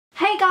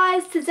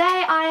guys,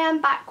 today I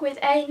am back with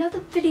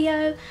another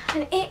video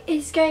and it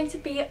is going to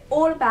be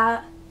all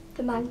about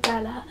the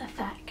Mandela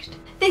effect.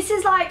 This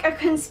is like a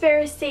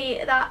conspiracy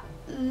that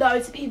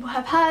loads of people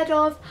have heard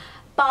of,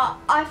 but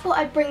I thought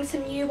I'd bring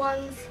some new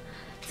ones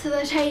to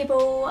the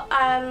table.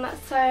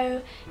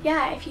 So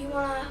yeah, if you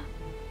wanna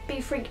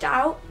be freaked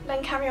out,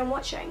 then carry on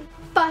watching.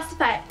 First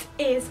effect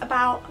is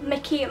about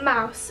Mickey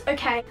Mouse,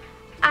 okay?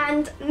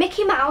 And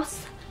Mickey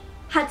Mouse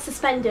had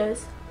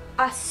suspenders.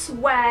 I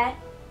swear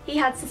he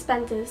had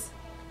suspenders.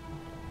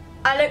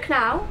 I look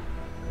now.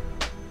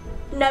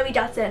 No, he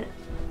doesn't.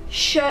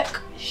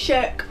 Shook,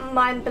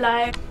 mind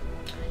blown.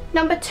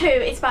 Number 2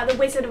 is about the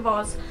Wizard of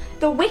Oz.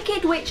 The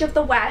Wicked Witch of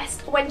the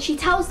West, when she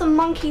tells the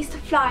monkeys to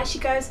fly, she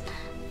goes,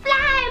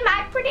 "Fly,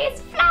 my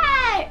pretties,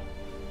 fly!"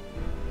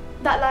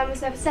 That line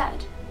was never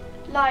said.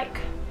 Like,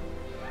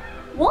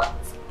 what?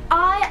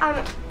 I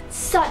am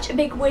such a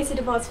big Wizard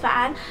of Oz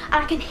fan,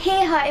 and I can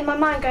hear her in my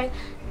mind going,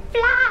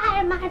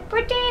 "Fly, my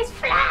pretties,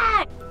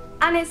 fly!"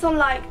 And it's on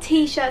like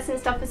t-shirts and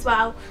stuff as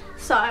well.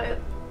 So,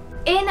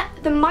 in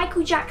the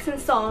Michael Jackson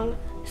song,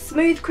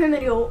 Smooth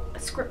Criminal,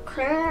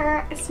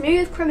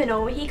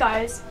 he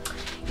goes,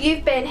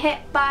 "You've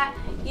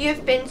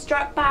been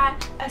struck by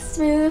a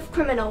smooth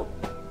criminal."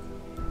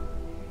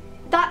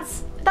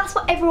 That's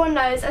what everyone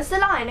knows as the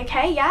line,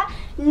 okay, yeah?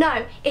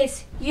 No,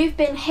 it's you've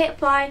been hit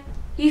by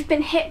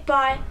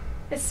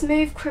a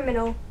smooth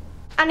criminal.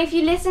 And if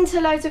you listen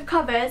to loads of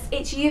covers,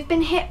 it's you've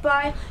been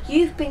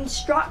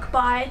struck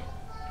by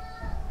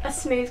a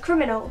smooth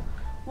criminal.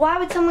 Why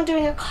would someone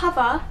doing a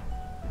cover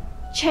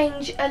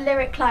change a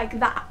lyric like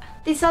that?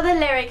 This other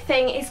lyric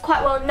thing is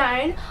quite well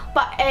known,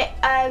 but it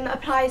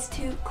applies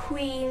to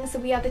Queen's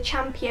We Are the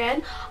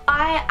Champion.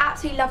 I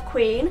absolutely love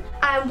Queen,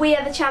 and We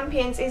Are the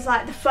Champions is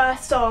like the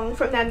first song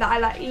from them that I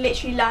like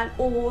literally learned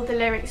all the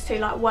lyrics to,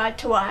 like word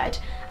to word.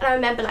 And I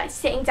remember like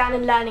sitting down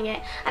and learning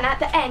it, and at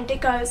the end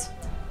it goes,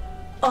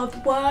 "Of the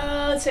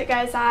world," so it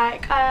goes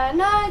like,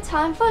 "No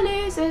time for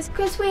losers,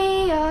 cause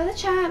we are the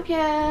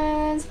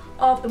champions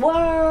of the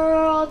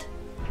world."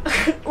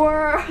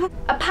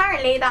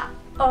 Apparently that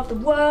 "of the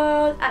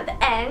world" at the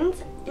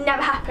end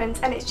never happens,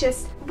 and it's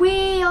just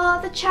 "we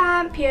are the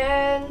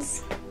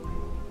champions."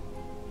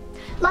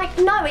 Like,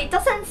 no, it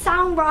doesn't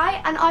sound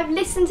right. And I've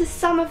listened to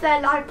some of their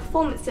live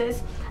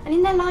performances, and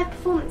in their live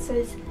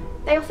performances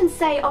they often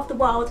say "of the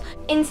world."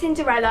 In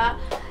Cinderella,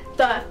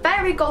 the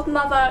fairy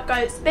godmother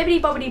goes bibbidi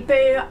bobbidi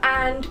boo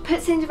and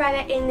puts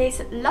Cinderella in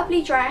this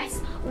lovely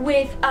dress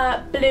with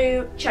a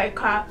blue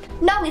choker.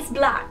 No, it's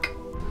black.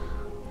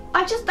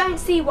 I just don't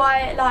see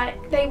why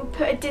like they would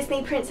put a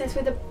Disney princess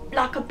with a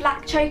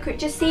black choker. It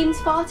just seems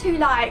far too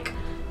like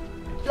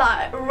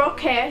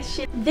rockish.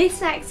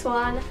 This next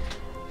one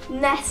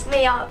messed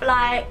me up.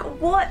 Like,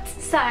 what?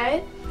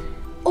 So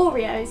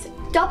Oreos,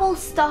 double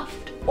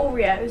stuffed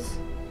Oreos.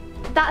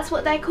 That's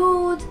what they're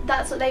called.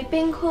 That's what they've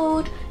been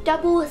called.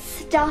 Double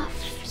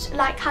stuffed,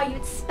 like how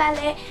you'd spell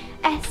it,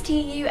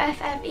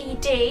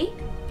 S-T-U-F-F-E-D.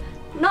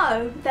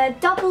 No, they're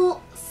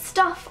double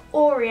stuffed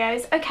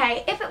Oreos.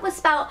 Okay, if it was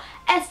spelled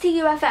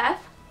S-T-U-F-F,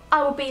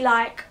 I would be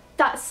like,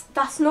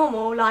 that's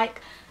normal.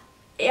 Like,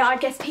 yeah, I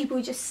guess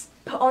people just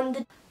put on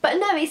the. But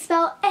no, it's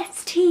spelled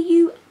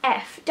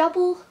S-T-U-F,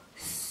 double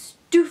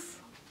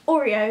stuffed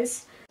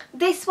Oreos.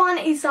 This one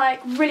is like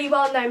really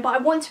well known, but I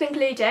want to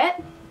include it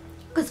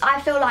because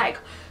I feel like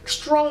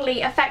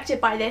strongly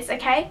affected by this,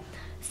 okay?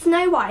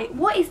 Snow White,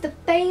 what is the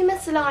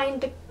famous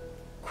line the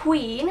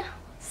Queen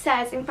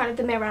says in front of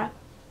the mirror?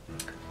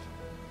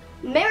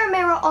 "Mirror,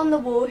 mirror on the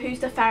wall,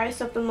 who's the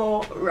fairest of them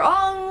all?"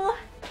 Wrong!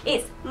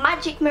 It's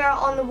 "Magic mirror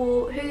on the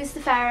wall, who's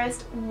the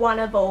fairest one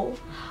of all."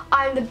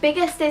 I'm the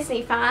biggest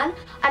Disney fan,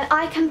 and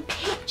I can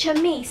picture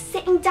me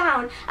sitting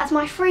down as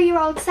my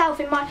 3-year-old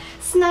self in my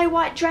Snow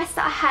White dress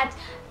that I had.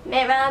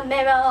 "Mirror,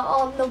 mirror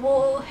on the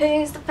wall,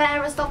 who's the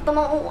fairest of them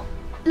all?"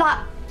 Like,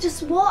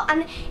 just what?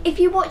 And if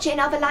you watch it in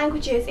other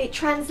languages, it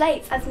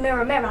translates as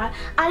 "mirror, mirror,"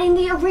 and in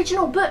the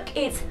original book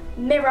it's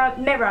 "mirror,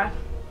 mirror."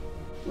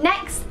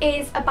 Next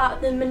is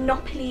about the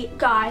Monopoly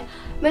guy.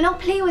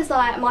 Monopoly was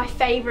like my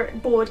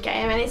favourite board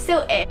game, and it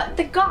still is. But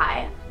the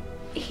guy,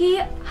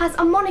 he has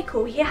a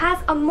monocle. He has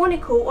a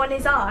monocle on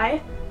his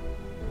eye.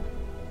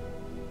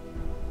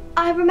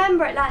 I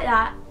remember it like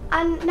that,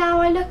 and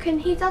now I look and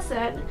he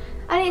doesn't,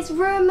 and it's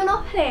ruined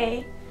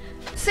Monopoly.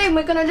 Soon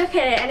we're gonna look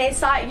at it and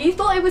it's like, you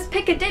thought it was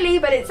Piccadilly,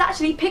 but it's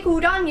actually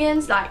pickled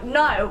onions. Like,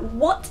 no,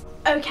 what?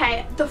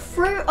 Okay, the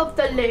Fruit of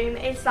the Loom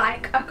is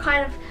like a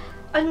kind of,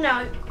 I don't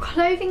know,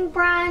 clothing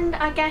brand,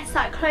 I guess,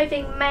 like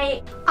clothing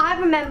mate. I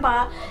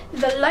remember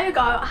the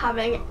logo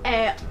having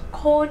a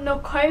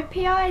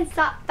cornucopia,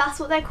 that's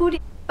what they're called?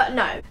 But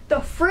no,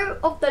 the Fruit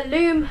of the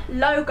Loom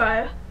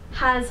logo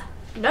has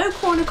no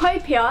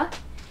cornucopia,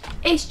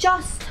 it's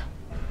just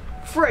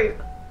fruit.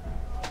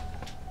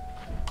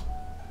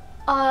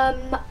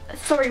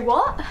 Sorry,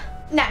 what?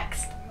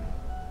 Next,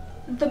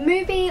 the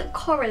movie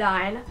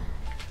Coraline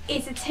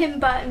is a Tim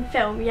Burton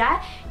film,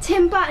 yeah?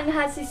 Tim Burton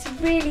has this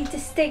really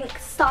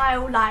distinct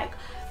style, like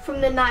from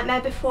The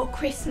Nightmare Before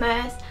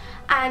Christmas,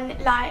 and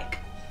like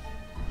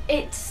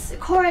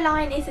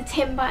Coraline is a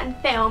Tim Burton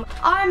film.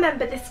 I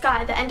remember this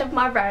guy at the end of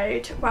my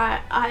road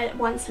where I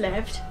once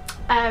lived.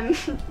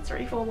 It's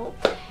really formal.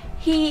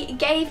 He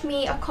gave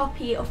me a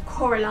copy of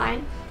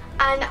Coraline,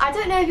 and I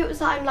don't know if it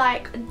was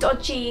like a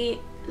dodgy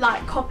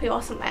like copy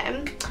or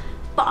something,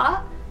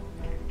 but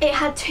it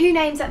had two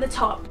names at the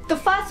top. The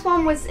first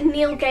one was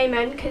Neil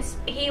Gaiman, because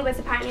he was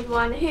apparently the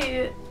one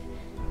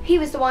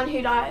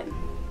who like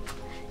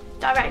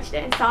directed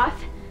it and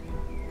stuff,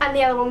 and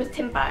the other one was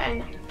Tim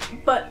Burton.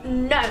 But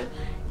no,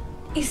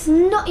 it's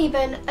not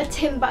even a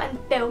Tim Burton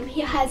film. He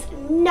has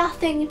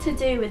nothing to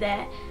do with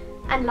it,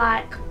 and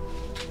like,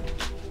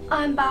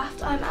 I'm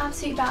baffed. I'm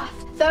absolutely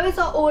baffed. Those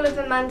are all of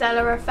the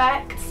Mandela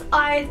effects.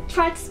 I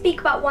tried to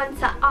speak about ones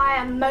that I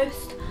am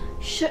most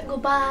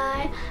shook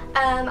by,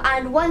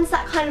 and ones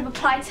that kind of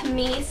apply to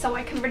me, so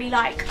I can really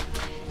like,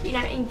 you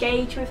know,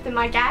 engage with them,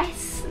 I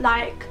guess.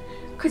 Like,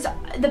 because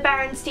the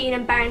Berenstein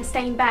and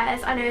Berenstain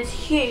Bears I know is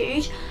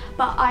huge,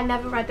 but I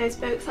never read those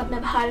books. I've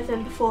never heard of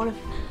them before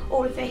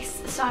all of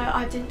this, so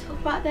I didn't talk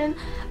about them.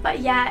 But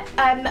yeah,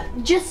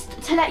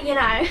 just to let you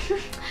know,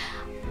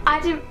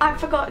 I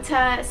forgot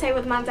to say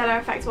what the Mandela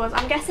effect was.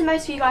 I'm guessing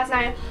most of you guys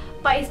know,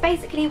 but it's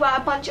basically where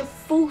a bunch of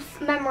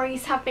false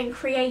memories have been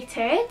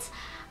created,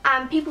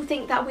 and people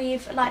think that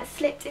we've like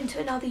slipped into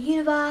another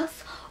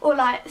universe, or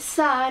like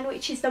CERN,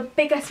 which is the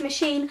biggest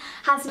machine,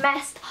 has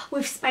messed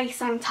with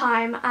space and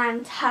time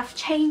and have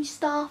changed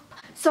stuff.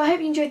 So I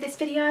hope you enjoyed this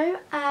video,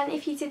 and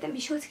if you did, then be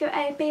sure to give it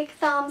a big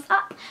thumbs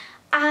up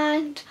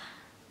and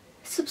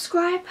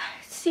subscribe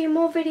to see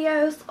more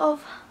videos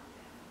of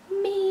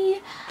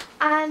me,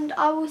 and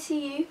I will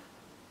see you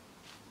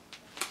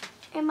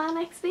in my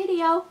next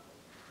video.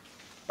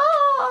 Bye!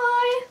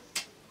 I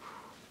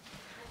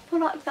feel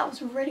like that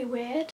was really weird.